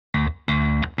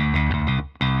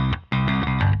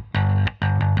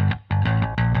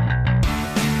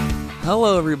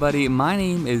Hello everybody, my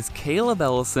name is Caleb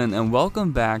Ellison and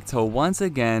welcome back to once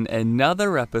again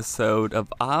another episode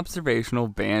of Observational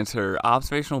Banter.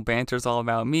 Observational Banter is all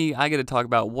about me. I get to talk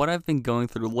about what I've been going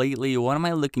through lately, what am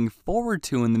I looking forward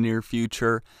to in the near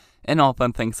future, and all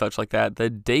fun things such like that. The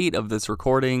date of this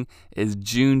recording is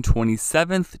June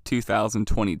 27th,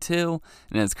 2022,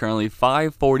 and it's currently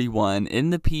 5:41 in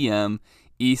the PM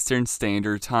Eastern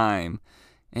Standard Time.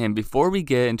 And before we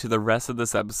get into the rest of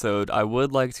this episode, I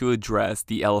would like to address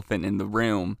the elephant in the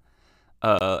room.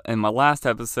 In my last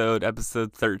episode,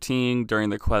 episode 13, during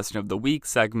the Question of the Week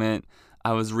segment,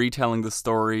 I was retelling the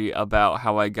story about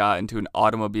how I got into an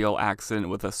automobile accident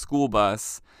with a school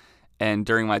bus. And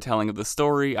during my telling of the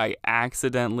story, I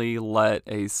accidentally let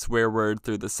a swear word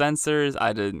through the sensors.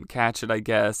 I didn't catch it, I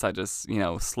guess. I just,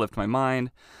 slipped my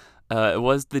mind. It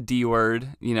was the D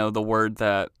word, the word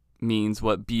that means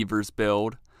what beavers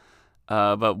build.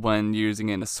 But when using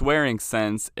it in a swearing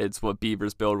sense, it's what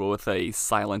beavers build with a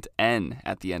silent N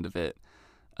at the end of it.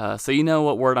 So you know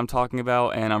what word I'm talking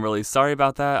about, and I'm really sorry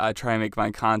about that. I try and make my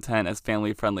content as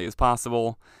family friendly as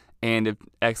possible, and if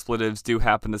expletives do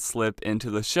happen to slip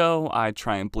into the show, I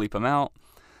try and bleep them out.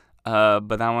 But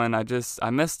that one, I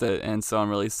missed it, and so I'm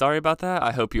really sorry about that.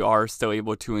 I hope you are still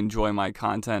able to enjoy my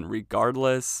content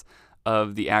regardless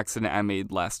of the accident I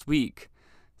made last week.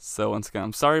 So once again,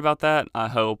 I'm sorry about that. I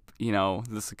hope,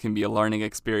 this can be a learning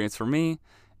experience for me.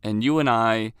 And you and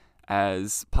I,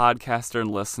 as podcaster and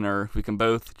listener, we can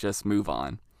both just move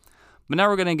on. But now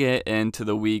we're going to get into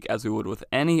the week as we would with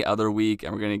any other week.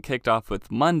 And we're going to get kicked off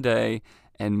with Monday.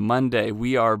 And Monday,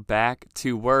 we are back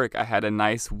to work. I had a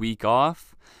nice week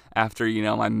off after,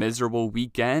 my miserable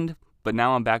weekend. But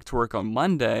now I'm back to work on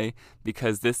Monday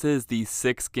because this is the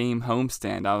 6-game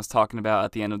homestand I was talking about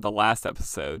at the end of the last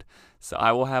episode. So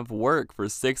I will have work for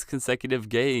 6 consecutive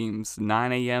games,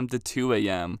 9 a.m. to 2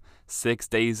 a.m., 6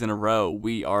 days in a row.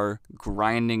 We are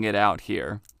grinding it out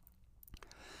here.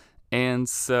 And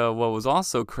so what was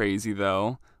also crazy,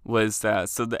 though, was that,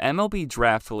 the MLB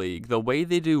Draft League, the way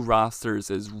they do rosters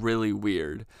is really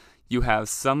weird. You have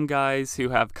some guys who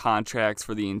have contracts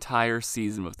for the entire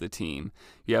season with the team.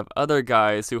 You have other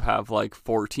guys who have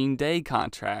 14-day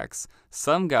contracts.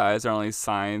 Some guys are only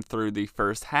signed through the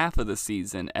first half of the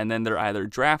season, and then they're either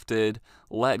drafted,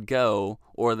 let go,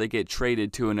 or they get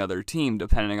traded to another team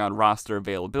depending on roster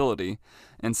availability.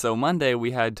 And so Monday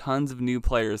we had tons of new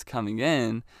players coming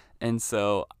in, and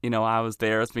so, I was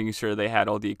there, I was making sure they had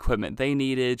all the equipment they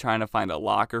needed, trying to find a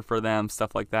locker for them,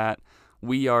 stuff like that.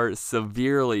 We are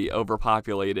severely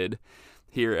overpopulated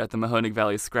here at the Mahoning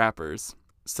Valley Scrappers.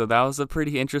 So that was a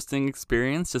pretty interesting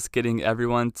experience, just getting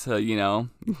everyone to,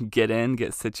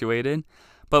 get situated.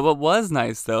 But what was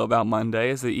nice, though, about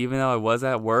Monday is that even though I was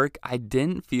at work, I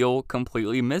didn't feel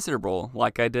completely miserable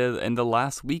like I did in the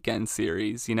last weekend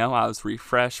series. I was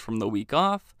refreshed from the week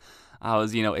off. I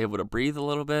was, able to breathe a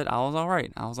little bit. I was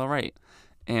all right.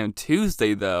 And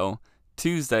Tuesday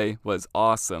was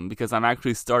awesome because I'm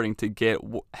actually starting to get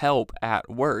help at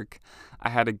work. I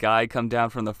had a guy come down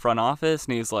from the front office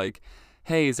and he was like,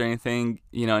 hey, is there anything,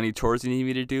 any chores you need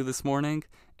me to do this morning?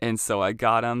 And so I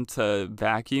got him to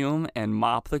vacuum and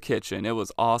mop the kitchen. It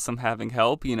was awesome having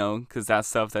help, because that's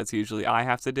stuff that's usually I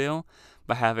have to do.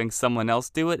 But having someone else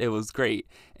do it, it was great.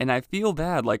 And I feel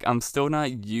bad, I'm still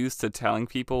not used to telling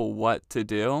people what to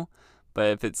do. But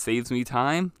if it saves me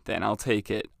time, then I'll take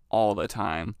it all the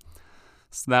time.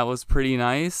 So that was pretty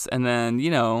nice. And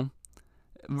then,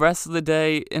 rest of the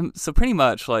day, so pretty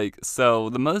much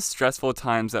the most stressful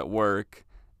times at work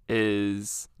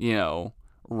is,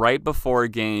 right before a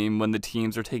game when the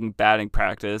teams are taking batting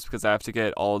practice because I have to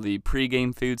get all the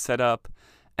pregame food set up.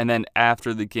 And then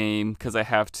after the game because I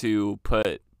have to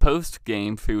put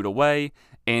post-game food away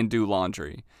and do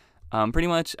laundry. Pretty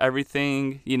much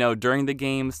everything, during the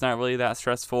game, it's not really that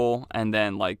stressful. And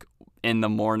then in the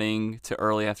morning to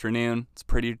early afternoon, it's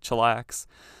pretty chillax.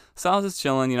 So I was just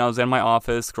chilling, I was in my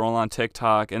office scrolling on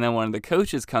TikTok, and then one of the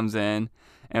coaches comes in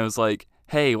and was like,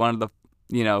 hey, one of the,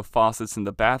 faucets in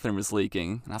the bathroom is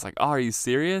leaking. And I was like, oh, are you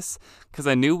serious? Because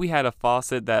I knew we had a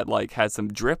faucet that had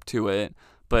some drip to it,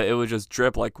 but it would just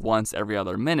drip once every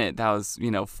other minute. That was,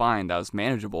 fine. That was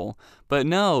manageable. But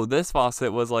no, this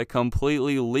faucet was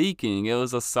completely leaking. It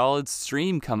was a solid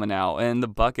stream coming out, and the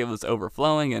bucket was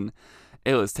overflowing, and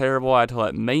it was terrible. I had to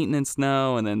let maintenance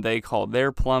know, and then they called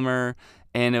their plumber.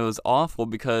 And it was awful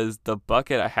because the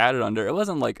bucket I had it under, it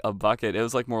wasn't a bucket. It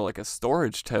was more like a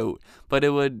storage tote. But it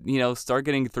would, start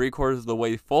getting 3/4 of the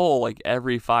way full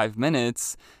every 5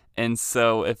 minutes. And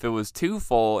so if it was too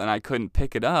full and I couldn't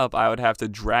pick it up, I would have to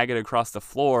drag it across the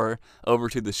floor over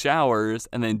to the showers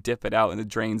and then dip it out in the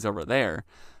drains over there.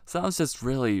 So that was just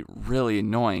really, really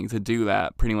annoying to do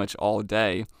that pretty much all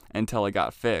day until it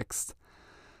got fixed.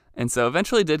 And so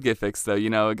eventually it did get fixed though.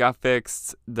 It got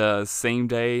fixed the same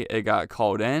day it got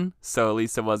called in. So at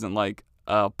least it wasn't like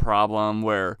a problem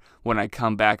where when I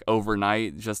come back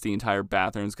overnight, just the entire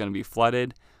bathroom's going to be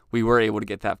flooded. We were able to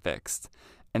get that fixed.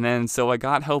 And then so I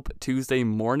got help Tuesday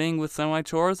morning with some of my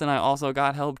chores, and I also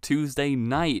got help Tuesday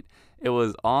night. It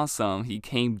was awesome. He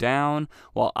came down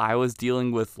while I was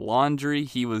dealing with laundry.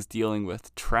 He was dealing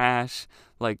with trash.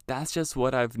 Like, that's just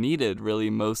what I've needed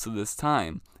really most of this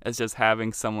time. It's just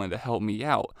having someone to help me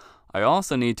out. I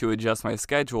also need to adjust my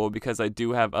schedule because I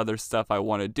do have other stuff I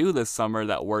want to do this summer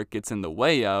that work gets in the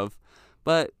way of.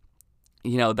 But,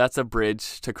 that's a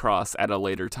bridge to cross at a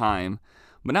later time.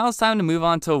 But now it's time to move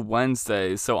on to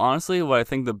Wednesday. So honestly, what I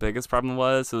think the biggest problem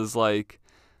was like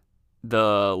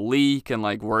the leak and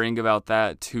like worrying about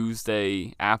that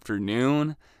Tuesday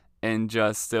afternoon and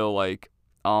just still like,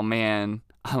 oh man,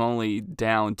 I'm only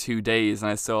down 2 days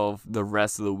and I still have the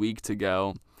rest of the week to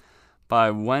go.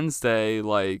 By Wednesday,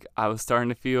 like I was starting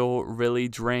to feel really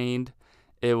drained.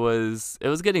 It was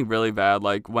getting really bad.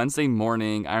 Like Wednesday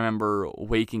morning, I remember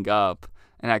waking up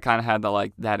and I kind of had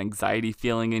that anxiety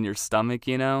feeling in your stomach,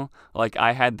 Like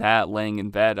I had that laying in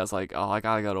bed. I was like, oh, I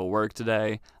gotta go to work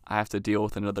today. I have to deal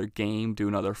with another game, do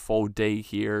another full day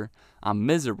here. I'm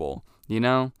miserable,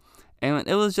 And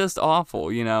it was just awful,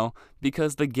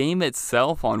 because the game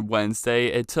itself on Wednesday,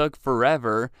 it took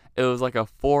forever. It was like a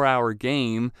 4-hour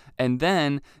game, and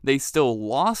then they still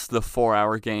lost the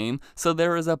 4-hour game. So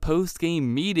there was a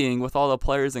post-game meeting with all the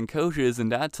players and coaches,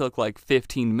 and that took like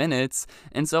 15 minutes.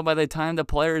 And so by the time the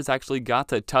players actually got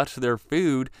to touch their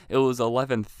food, it was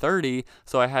 11:30.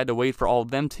 So I had to wait for all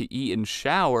of them to eat and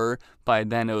shower. By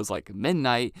then it was like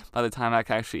midnight by the time I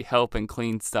could actually help and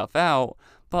clean stuff out.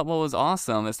 But what was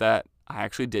awesome is that I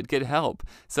actually did get help.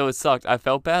 So it sucked. I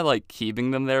felt bad like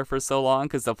keeping them there for so long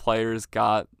because the players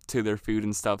got to their food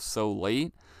and stuff so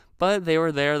late. But they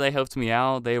were there. They helped me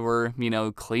out. They were,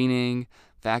 cleaning,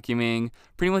 vacuuming,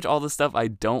 pretty much all the stuff I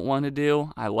don't want to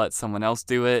do. I let someone else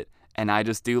do it and I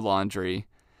just do laundry.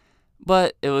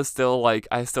 But it was still like,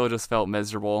 I still just felt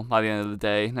miserable by the end of the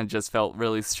day. And I just felt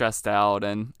really stressed out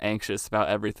and anxious about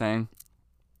everything.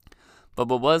 But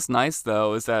what was nice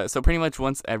though is that so pretty much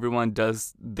once everyone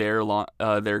does their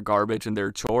garbage and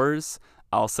their chores,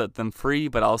 I'll set them free,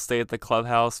 but I'll stay at the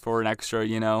clubhouse for an extra,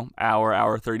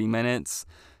 hour 30 minutes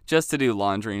just to do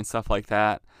laundry and stuff like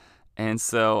that. And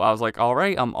so I was like, all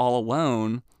right, I'm all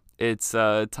alone. It's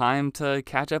time to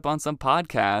catch up on some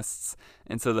podcasts.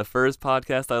 And so the first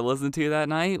podcast I listened to that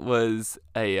night was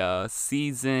a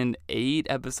season 8,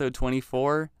 episode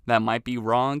 24. That might be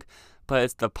wrong, but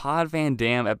it's the Pod Van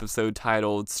Dam episode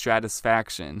titled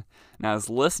Stratisfaction. And I was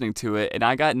listening to it and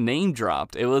I got name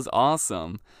dropped. It was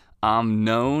awesome. I'm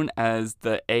known as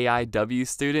the AIW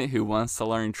student who wants to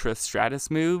learn Trish Stratus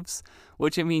moves,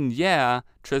 which I mean, yeah,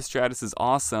 Trish Stratus is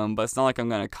awesome, but it's not like I'm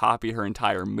going to copy her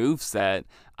entire moveset.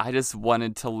 I just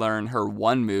wanted to learn her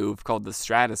one move called the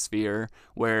Stratosphere,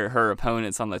 where her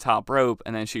opponent's on the top rope,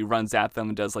 and then she runs at them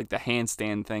and does like the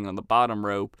handstand thing on the bottom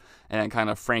rope, and then kind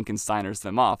of Frankensteiners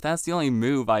them off. That's the only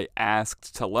move I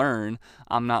asked to learn.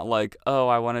 I'm not like, oh,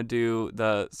 I want to do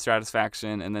the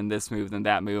Stratisfaction, and then this move, then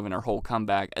that move, and her whole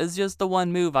comeback. It's just the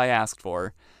one move I asked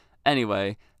for.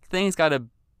 Anyway, things got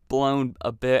blown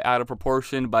a bit out of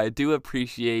proportion, but I do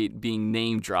appreciate being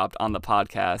name dropped on the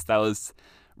podcast. That was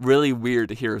really weird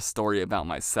to hear a story about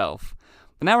myself.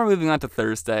 But now we're moving on to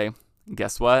Thursday.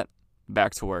 Guess what?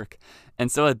 Back to work. And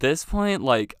so at this point,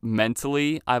 like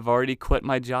mentally, I've already quit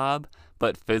my job,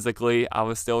 but physically, I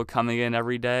was still coming in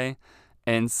every day.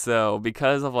 And so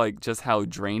because of like just how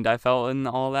drained I felt and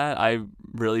all that, I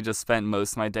really just spent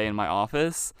most of my day in my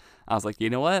office. I was like, you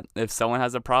know what? If someone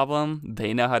has a problem,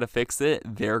 they know how to fix it.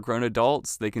 They're grown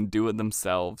adults. They can do it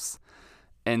themselves.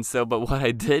 And so, but what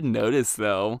I did notice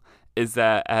though, is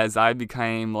that as I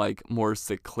became like more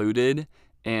secluded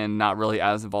and not really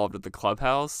as involved with the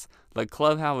clubhouse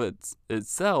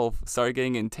itself started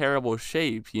getting in terrible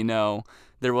shape.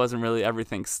 There wasn't really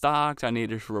everything stocked. I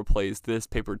needed to replace this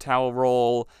paper towel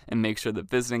roll and make sure the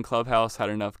visiting clubhouse had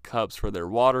enough cups for their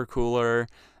water cooler.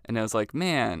 And I was like,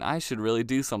 man, I should really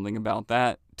do something about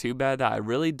that. Too bad that I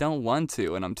really don't want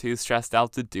to, and I'm too stressed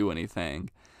out to do anything.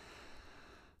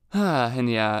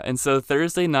 And so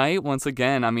Thursday night, once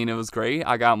again, it was great.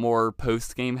 I got more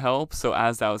post-game help. So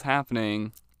as that was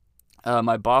happening,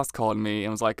 my boss called me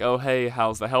and was like, oh, hey,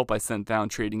 how's the help I sent down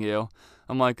treating you?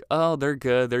 I'm like, oh, they're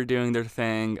good. They're doing their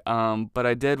thing. But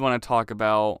I did want to talk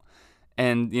about,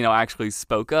 and, I actually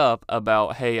spoke up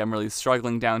about, hey, I'm really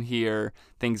struggling down here.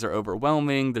 Things are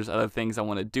overwhelming. There's other things I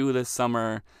want to do this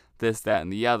summer this, that,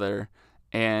 and the other.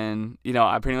 And,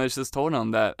 I pretty much just told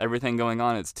him that everything going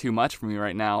on, it's too much for me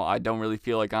right now. I don't really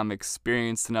feel like I'm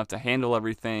experienced enough to handle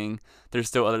everything. There's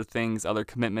still other things, other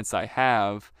commitments I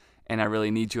have, and I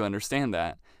really need you to understand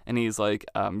that. And he's like,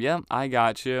 yeah, I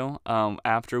got you.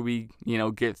 After we,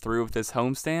 get through with this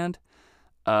homestand,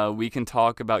 we can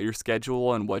talk about your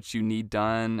schedule and what you need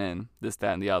done and this,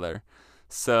 that, and the other.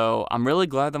 So I'm really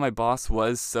glad that my boss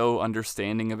was so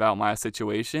understanding about my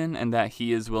situation and that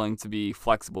he is willing to be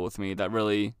flexible with me.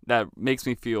 That makes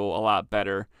me feel a lot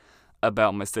better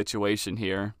about my situation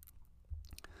here.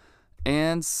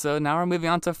 And so now we're moving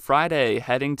on to Friday,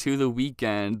 heading to the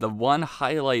weekend. The one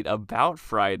highlight about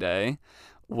Friday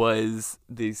was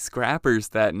the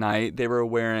Scrappers that night. They were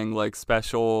wearing like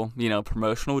special,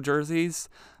 promotional jerseys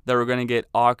that were going to get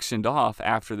auctioned off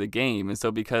after the game. And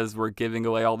so because we're giving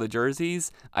away all the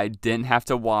jerseys, I didn't have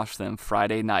to wash them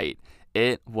Friday night.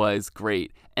 It was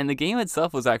great. And the game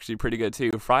itself was actually pretty good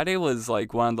too. Friday was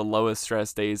like one of the lowest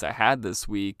stress days I had this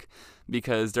week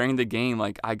because during the game,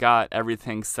 like I got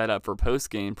everything set up for post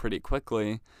game pretty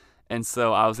quickly. And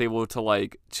so I was able to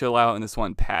like chill out in this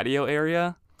one patio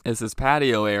area. It's this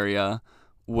patio area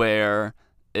where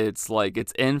it's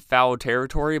in foul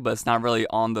territory, but it's not really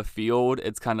on the field.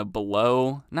 It's kind of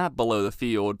not below the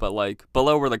field, but like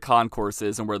below where the concourse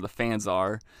is and where the fans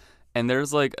are. And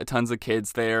there's like tons of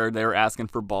kids there. They were asking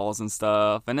for balls and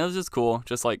stuff, and it was just cool,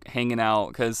 just like hanging out.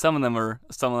 Because some of them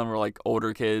were like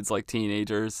older kids, like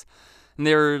teenagers, and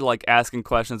they were like asking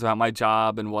questions about my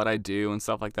job and what I do and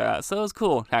stuff like that. So it was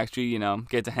cool to actually,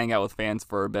 get to hang out with fans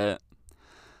for a bit.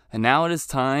 And now it is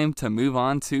time to move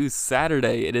on to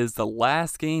Saturday. It is the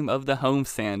last game of the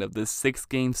homestand of this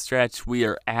 6-game stretch. We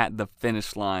are at the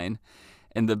finish line.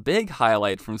 And the big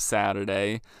highlight from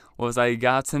Saturday was I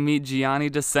got to meet Gianni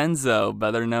DeCenzo,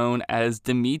 better known as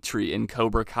Dimitri in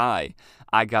Cobra Kai.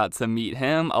 I got to meet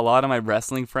him. A lot of my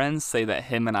wrestling friends say that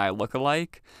him and I look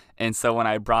alike. And so when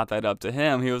I brought that up to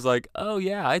him, he was like, oh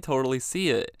yeah, I totally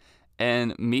see it.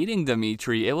 And meeting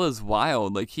Dimitri, it was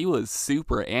wild. Like, he was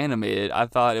super animated. I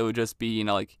thought it would just be,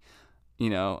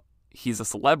 he's a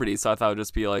celebrity, so I thought it would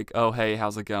just be like, oh, hey,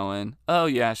 how's it going? Oh,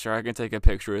 yeah, sure, I can take a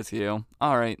picture with you.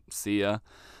 All right, see ya.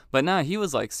 But no, he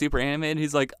was, like, super animated.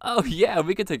 He's like, oh, yeah,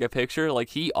 we could take a picture. Like,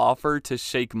 he offered to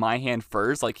shake my hand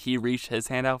first. Like, he reached his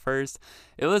hand out first.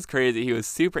 It was crazy. He was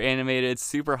super animated,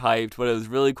 super hyped, but it was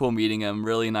really cool meeting him.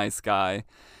 Really nice guy.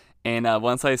 And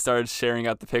once I started sharing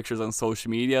out the pictures on social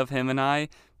media of him and I,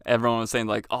 everyone was saying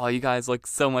like, oh, you guys look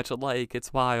so much alike.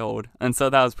 It's wild. And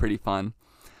so that was pretty fun.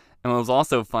 And what was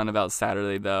also fun about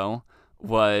Saturday, though,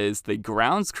 was the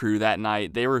grounds crew that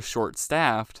night. They were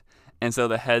short-staffed. And so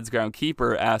the heads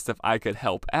groundkeeper asked if I could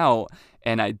help out.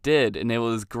 And I did. And it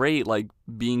was great, like,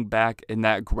 being back in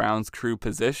that grounds crew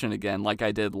position again, like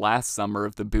I did last summer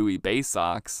of the Bowie Bay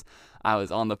Sox. I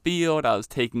was on the field, I was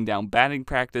taking down batting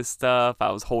practice stuff, I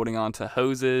was holding on to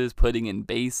hoses, putting in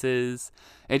bases.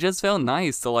 It just felt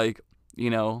nice to, like,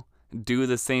 do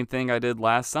the same thing I did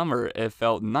last summer. It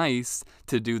felt nice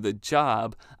to do the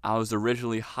job I was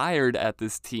originally hired at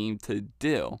this team to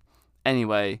do.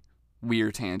 Anyway,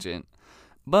 weird tangent.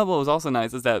 But what was also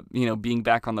nice is that, being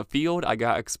back on the field, I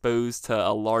got exposed to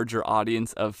a larger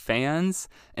audience of fans.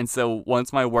 And so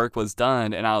once my work was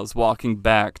done and I was walking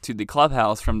back to the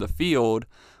clubhouse from the field,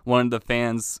 one of the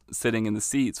fans sitting in the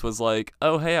seats was like,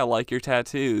 oh, hey, I like your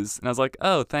tattoos. And I was like,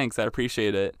 oh, thanks, I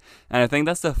appreciate it. And I think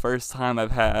that's the first time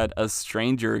I've had a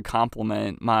stranger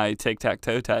compliment my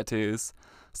tic-tac-toe tattoos.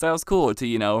 So that was cool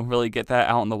to, really get that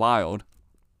out in the wild.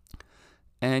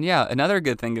 And yeah, another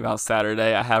good thing about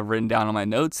Saturday I have written down on my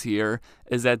notes here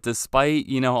is that despite,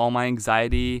 all my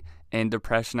anxiety and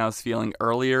depression I was feeling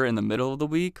earlier in the middle of the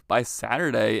week, by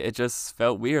Saturday, it just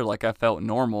felt weird, like I felt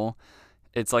normal.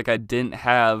 It's like I didn't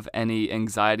have any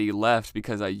anxiety left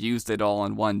because I used it all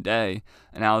in one day.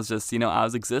 And I was just, I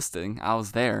was existing. I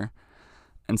was there.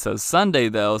 And so Sunday,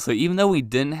 though, so even though we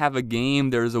didn't have a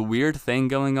game, there was a weird thing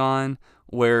going on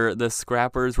where the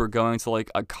Scrappers were going to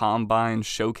like a combine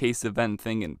showcase event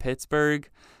thing in Pittsburgh.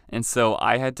 And so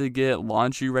I had to get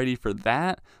laundry ready for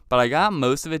that. But I got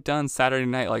most of it done Saturday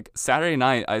night. Like Saturday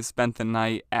night, I spent the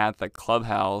night at the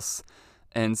clubhouse.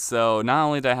 And so not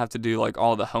only did I have to do like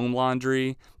all the home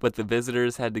laundry, but the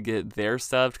visitors had to get their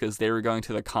stuff because they were going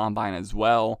to the combine as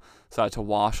well. So I had to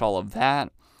wash all of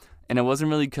that. And it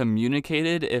wasn't really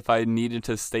communicated if I needed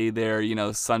to stay there,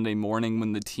 Sunday morning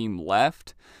when the team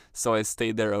left. So I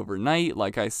stayed there overnight,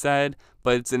 like I said,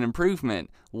 but it's an improvement.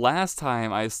 Last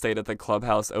time I stayed at the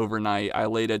clubhouse overnight, I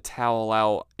laid a towel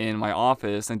out in my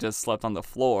office and just slept on the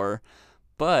floor.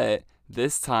 But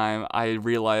This time, I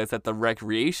realized that the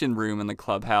recreation room in the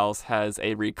clubhouse has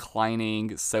a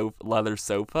reclining leather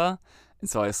sofa. And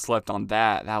so I slept on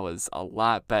that. That was a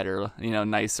lot better,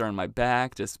 nicer on my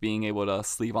back, just being able to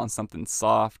sleep on something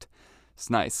soft. It's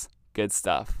nice. Good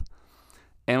stuff.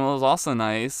 And what was also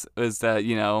nice is that,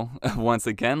 once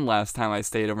again, last time I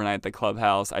stayed overnight at the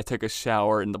clubhouse, I took a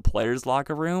shower in the players'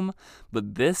 locker room.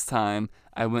 But this time,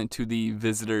 I went to the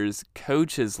visitors'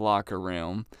 coaches' locker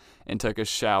room and took a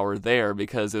shower there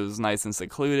because it was nice and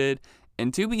secluded.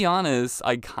 And to be honest,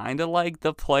 I kind of like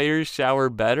the players' shower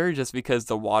better just because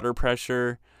the water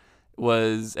pressure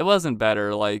it wasn't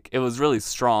better. Like, it was really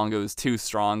strong. It was too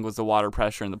strong was the water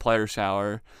pressure in the players'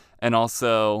 shower. And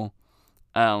also,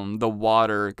 the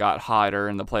water got hotter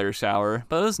in the players' shower.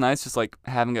 But it was nice just like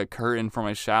having a curtain for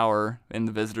my shower in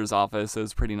the visitor's office. It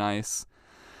was pretty nice.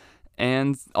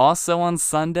 And also on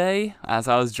Sunday, as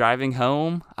I was driving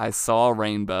home, I saw a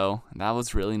rainbow. That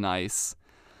was really nice.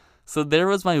 So there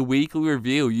was my weekly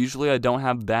review. Usually I don't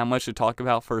have that much to talk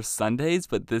about for Sundays,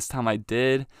 but this time I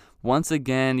did. Once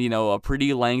again, a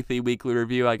pretty lengthy weekly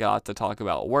review. I got to talk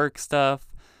about work stuff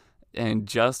and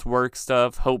just work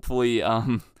stuff. Hopefully,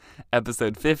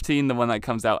 episode 15, the one that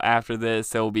comes out after this,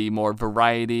 there will be more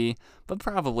variety, but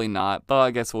probably not. But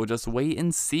I guess we'll just wait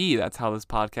and see. That's how this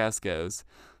podcast goes.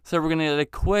 So we're going to get a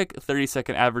quick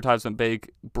 30-second advertisement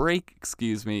break,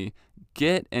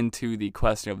 get into the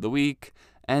question of the week,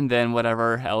 and then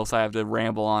whatever else I have to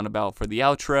ramble on about for the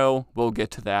outro, we'll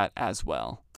get to that as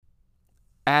well.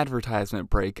 Advertisement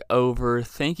break over.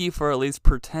 Thank you for at least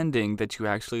pretending that you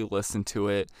actually listened to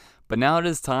it. But now it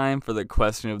is time for the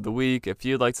question of the week. If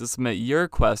you'd like to submit your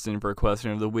question for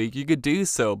question of the week, you could do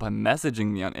so by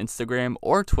messaging me on Instagram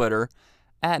or Twitter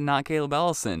at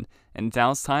NotCalebEllison. And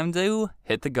now it's time to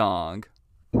hit the gong.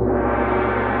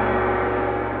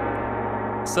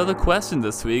 So the question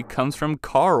this week comes from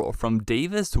Carl from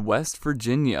Davis, West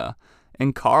Virginia.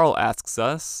 And Carl asks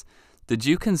us, did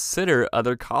you consider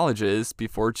other colleges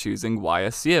before choosing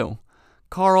YSU?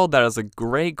 Carl, that is a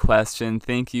great question.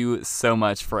 Thank you so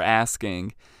much for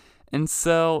asking. And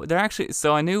so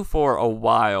I knew for a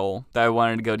while that I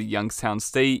wanted to go to Youngstown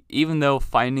State, even though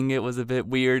finding it was a bit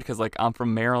weird because I'm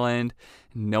from Maryland.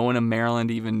 No one in Maryland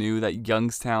even knew that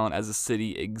Youngstown as a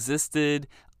city existed.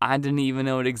 I didn't even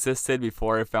know it existed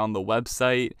before I found the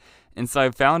website. And so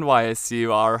I found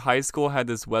YSU. Our high school had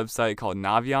this website called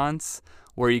Naviance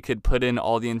where you could put in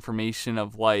all the information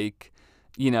of what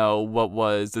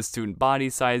was the student body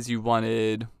size you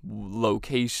wanted,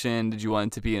 location, did you want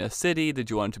it to be in a city, did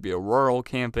you want it to be a rural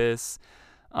campus?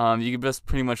 You could just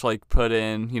pretty much put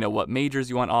in, what majors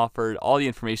you want offered, all the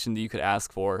information that you could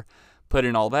ask for, put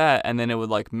in all that, and then it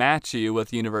would match you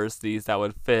with universities that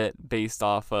would fit based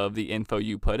off of the info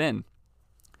you put in.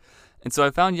 And so I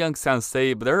found Youngstown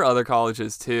State, but there are other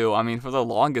colleges too. I mean, for the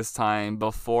longest time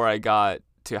before I got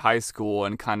to high school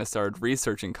and kind of started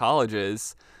researching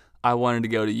colleges, I wanted to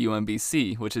go to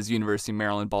UMBC, which is University of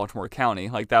Maryland, Baltimore County.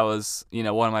 That was,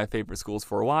 one of my favorite schools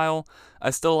for a while.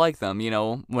 I still like them.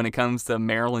 When it comes to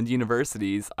Maryland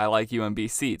universities, I like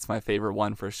UMBC. It's my favorite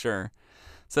one for sure.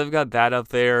 So I've got that up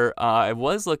there. I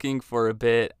was looking for a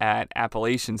bit at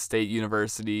Appalachian State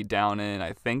University down in,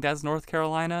 I think that's North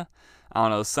Carolina. I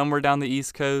don't know, somewhere down the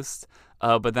East Coast.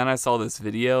 But then I saw this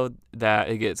video that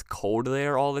it gets cold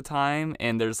there all the time,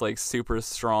 and there's super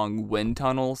strong wind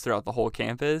tunnels throughout the whole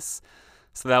campus.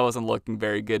 So that wasn't looking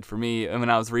very good for me. And when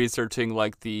I was researching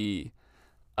the,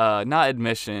 not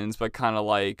admissions, but kind of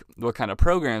what kind of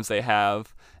programs they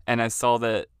have, and I saw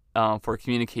that for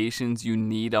communications, you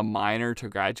need a minor to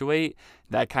graduate.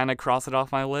 That kind of crossed it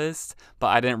off my list, but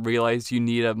I didn't realize you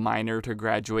need a minor to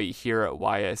graduate here at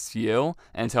YSU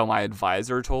until my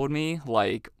advisor told me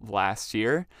last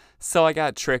year. So I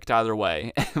got tricked either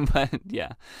way. But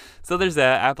yeah, so there's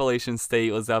that. Appalachian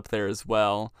State was up there as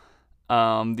well.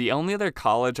 The only other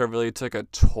college I really took a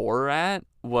tour at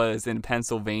was in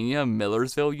Pennsylvania,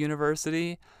 Millersville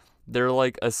University. They're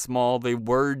they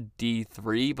were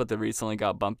D3, but they recently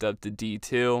got bumped up to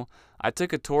D2. I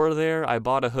took a tour there. I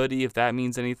bought a hoodie, if that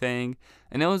means anything.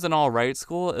 And it was an alright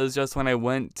school. It was just when I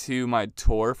went to my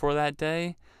tour for that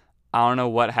day, I don't know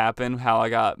what happened, how I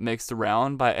got mixed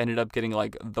around, but I ended up getting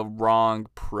the wrong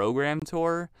program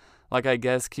tour. I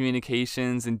guess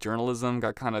communications and journalism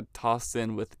got kind of tossed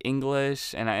in with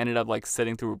English, and I ended up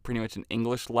sitting through pretty much an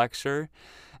English lecture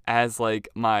as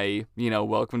my,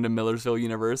 welcome to Millersville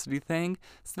University thing.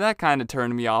 So that kind of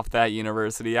turned me off that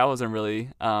university. I wasn't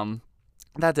really,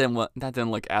 that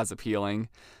didn't look as appealing.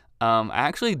 I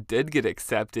actually did get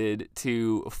accepted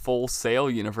to Full Sail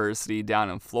University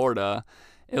down in Florida.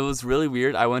 It was really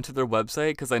weird. I went to their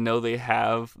website because I know they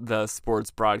have the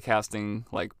sports broadcasting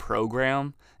like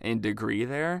program and degree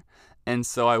there. And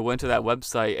so I went to that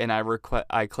website and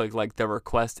I clicked like the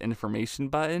request information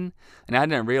button, and I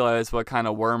didn't realize what kind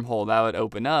of wormhole that would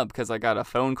open up because I got a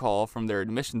phone call from their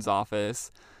admissions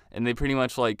office, and they pretty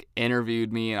much like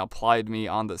interviewed me and applied me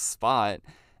on the spot,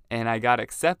 and I got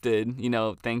accepted,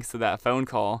 thanks to that phone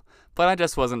call. But I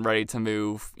just wasn't ready to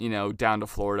move, down to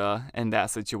Florida in that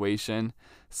situation.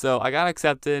 So I got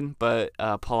accepted, but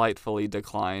politely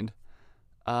declined.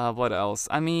 What else?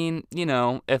 I mean,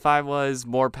 if I was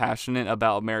more passionate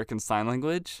about American Sign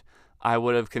Language, I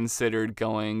would have considered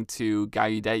going to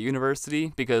Gallaudet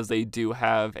University because they do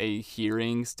have a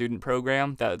hearing student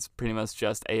program that's pretty much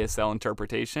just ASL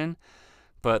interpretation.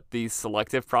 But the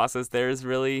selective process there is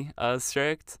really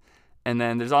strict. And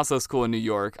then there's also a school in New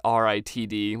York,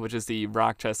 RITD, which is the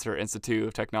Rochester Institute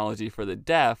of Technology for the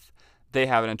Deaf. They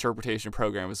have an interpretation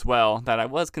program as well that I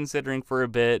was considering for a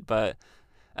bit, but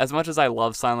as much as I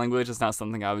love sign language, it's not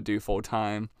something I would do full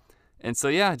time. And so,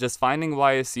 yeah, just finding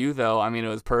YSU, though, I mean, it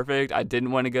was perfect. I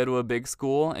didn't want to go to a big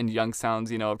school, and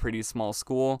Youngstown's, a pretty small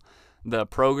school. The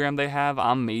program they have,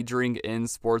 I'm majoring in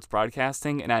sports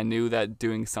broadcasting, and I knew that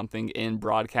doing something in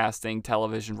broadcasting,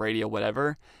 television, radio,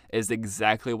 whatever, is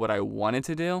exactly what I wanted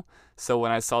to do. So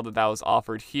when I saw that was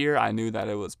offered here, I knew that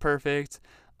it was perfect.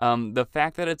 The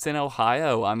fact that it's in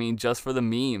Ohio, I mean, just for the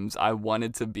memes, I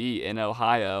wanted to be in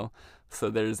Ohio. So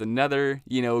there's another,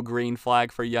 green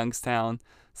flag for Youngstown.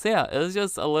 So yeah, it was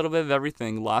just a little bit of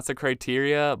everything. Lots of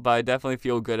criteria, but I definitely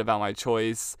feel good about my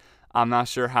choice. I'm not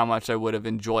sure how much I would have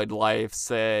enjoyed life,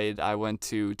 say I went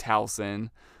to Towson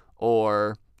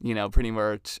or, pretty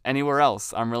much anywhere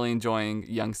else. I'm really enjoying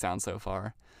Youngstown so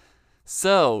far.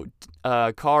 So,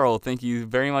 Carl, thank you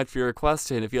very much for your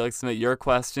question. If you'd like to submit your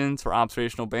questions for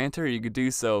Observational Banter, you could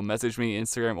do so. Message me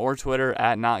Instagram or Twitter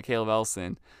at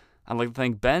NotCalebElson. I'd like to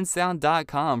thank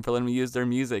bensound.com for letting me use their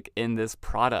music in this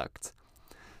product.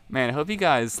 Man, I hope you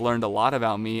guys learned a lot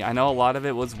about me. I know a lot of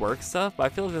it was work stuff, but I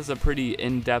feel like this is a pretty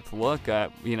in-depth look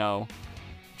at,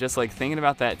 just like thinking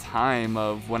about that time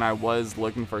of when I was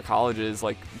looking for colleges,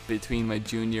 like between my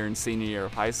junior and senior year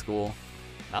of high school.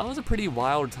 That was a pretty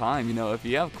wild time. If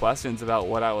you have questions about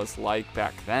what I was like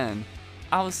back then,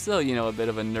 I was still, a bit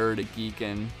of a nerd, a geek,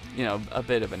 and, a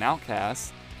bit of an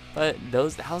outcast. But that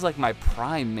was like my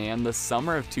prime, man. The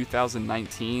summer of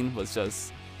 2019 was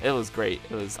just, it was great.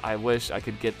 I wish I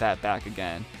could get that back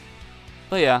again.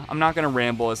 But yeah, I'm not going to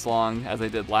ramble as long as I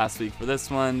did last week for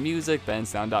this one. Music,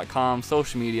 bensound.com,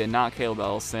 social media, not Caleb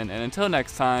Ellison. And until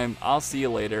next time, I'll see you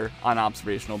later on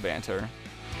Observational Banter.